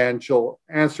materials and she'll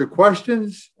answer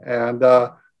questions. And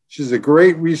she's a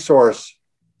great resource.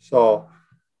 So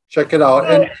check it out.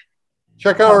 And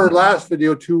check out our last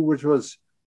video too, which was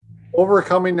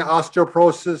overcoming the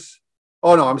osteoporosis.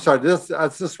 Oh no, I'm sorry.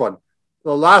 That's this one.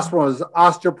 The last one was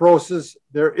osteoporosis.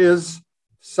 There is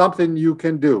something you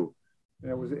can do.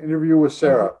 And it was an interview with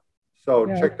Sarah. So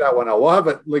check that one out. We'll have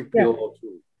it linked below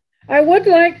too. I would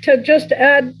like to just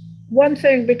add one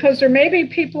thing, because there may be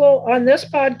people on this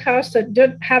podcast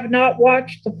that have not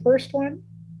watched the first one.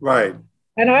 Right.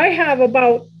 And I have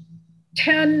about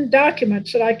 10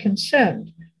 documents that I can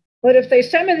send. But if they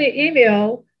send me the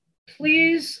email,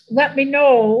 please let me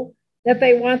know that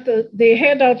they want the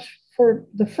handouts for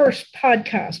the first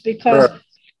podcast, because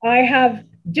I have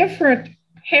different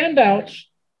handouts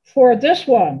for this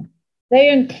one. They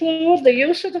include the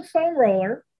use of the foam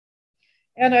roller,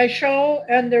 and I show,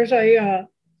 and there's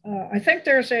I think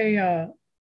there's a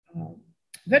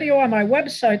video on my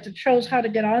website that shows how to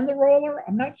get on the roller.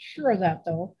 I'm not sure of that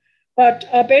though. But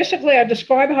basically, I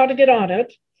describe how to get on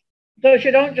it, because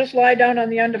you don't just lie down on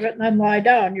the end of it and then lie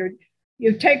down. You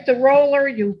take the roller,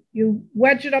 you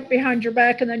wedge it up behind your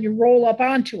back, and then you roll up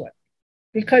onto it,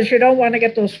 because you don't want to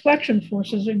get those flexion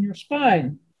forces in your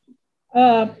spine.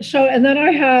 And then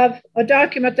I have a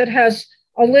document that has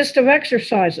a list of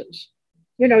exercises.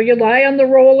 You lie on the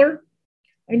roller,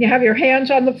 and you have your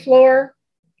hands on the floor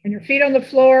and your feet on the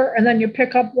floor, and then you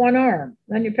pick up one arm,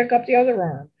 then you pick up the other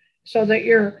arm, so that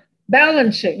you're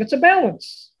balancing. It's a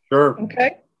balance. Sure.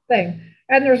 Okay. Thing.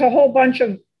 And there's a whole bunch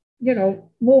of,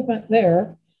 movement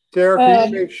there. Sarah,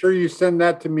 can you make sure you send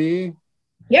that to me?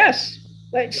 Yes.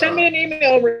 Like, send me an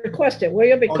email, request it, will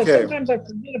you? Because Okay. sometimes I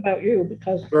forget about you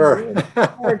because Sure.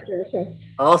 so.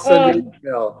 I'll send you an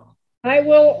email. I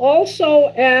will also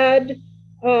add,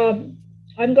 I'm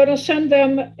going to send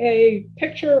them a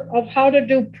picture of how to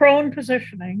do prone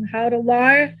positioning, how to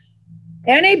lie.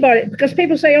 Anybody, because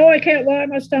people say, oh, I can't lie on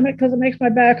my stomach because it makes my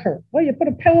back hurt. Well, you put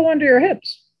a pillow under your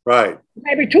hips. Right.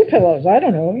 Maybe 2 pillows. I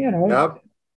don't know. Yep.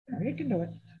 You can do it.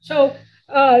 So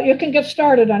you can get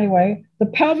started anyway. The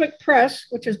pelvic press,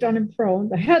 which is done in prone,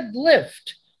 the head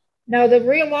lift. Now, the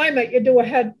realignment, you do a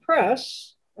head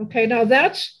press. Okay, now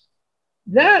that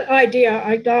idea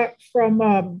I got from,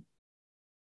 oh,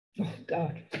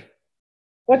 God,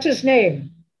 what's his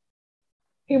name?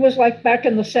 He was like back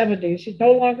in the 70s. He's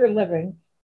no longer living.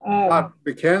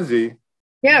 McKenzie.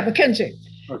 Yeah, McKenzie.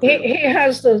 Okay. He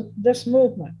has this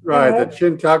movement. Right, the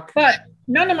chin tuck. But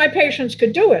none of my patients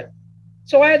could do it.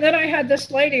 So then I had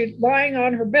this lady lying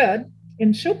on her bed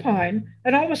in supine,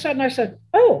 and all of a sudden I said,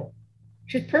 oh,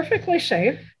 she's perfectly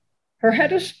safe. Her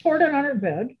head is supported on her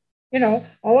bed.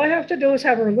 All I have to do is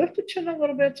have her lift the chin a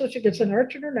little bit so she gets an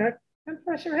arch in her neck and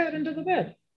press her head into the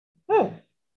bed. Oh,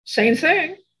 same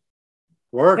thing.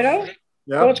 Works. Yep.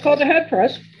 So it's called the head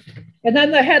press. And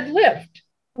then the head lift.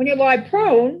 When you lie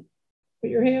prone, put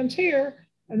your hands here,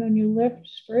 and then you lift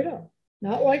straight up.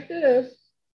 Not like this.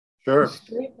 Sure.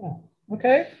 Straight up.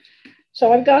 Okay.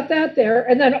 So I've got that there.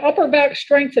 And then upper back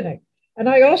strengthening. And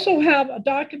I also have a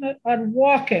document on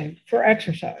walking for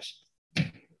exercise.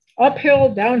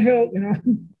 Uphill, downhill,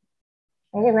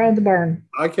 all around the barn.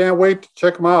 I can't wait to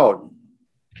check them out.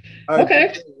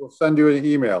 Okay. We'll send you an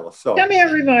email. So send me a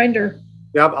reminder.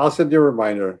 Yep, I'll send you a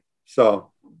reminder.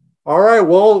 So, all right,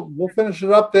 we'll finish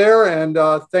it up there. And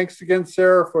thanks again,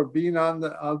 Sarah, for being on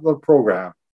the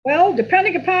program. Well,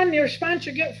 depending upon the response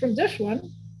you get from this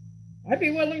one, I'd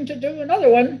be willing to do another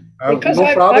one because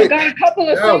I've got a couple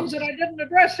of things that I didn't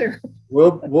address here.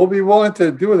 We'll be willing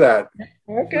to do that.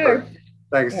 Okay. Sure.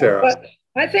 Thanks, Sarah. But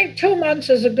I think 2 months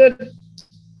is a good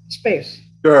space.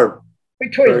 Sure.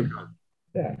 Between.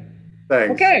 Yeah.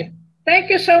 Thanks. Okay. Thank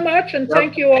you so much, and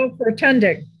thank you all for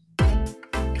attending.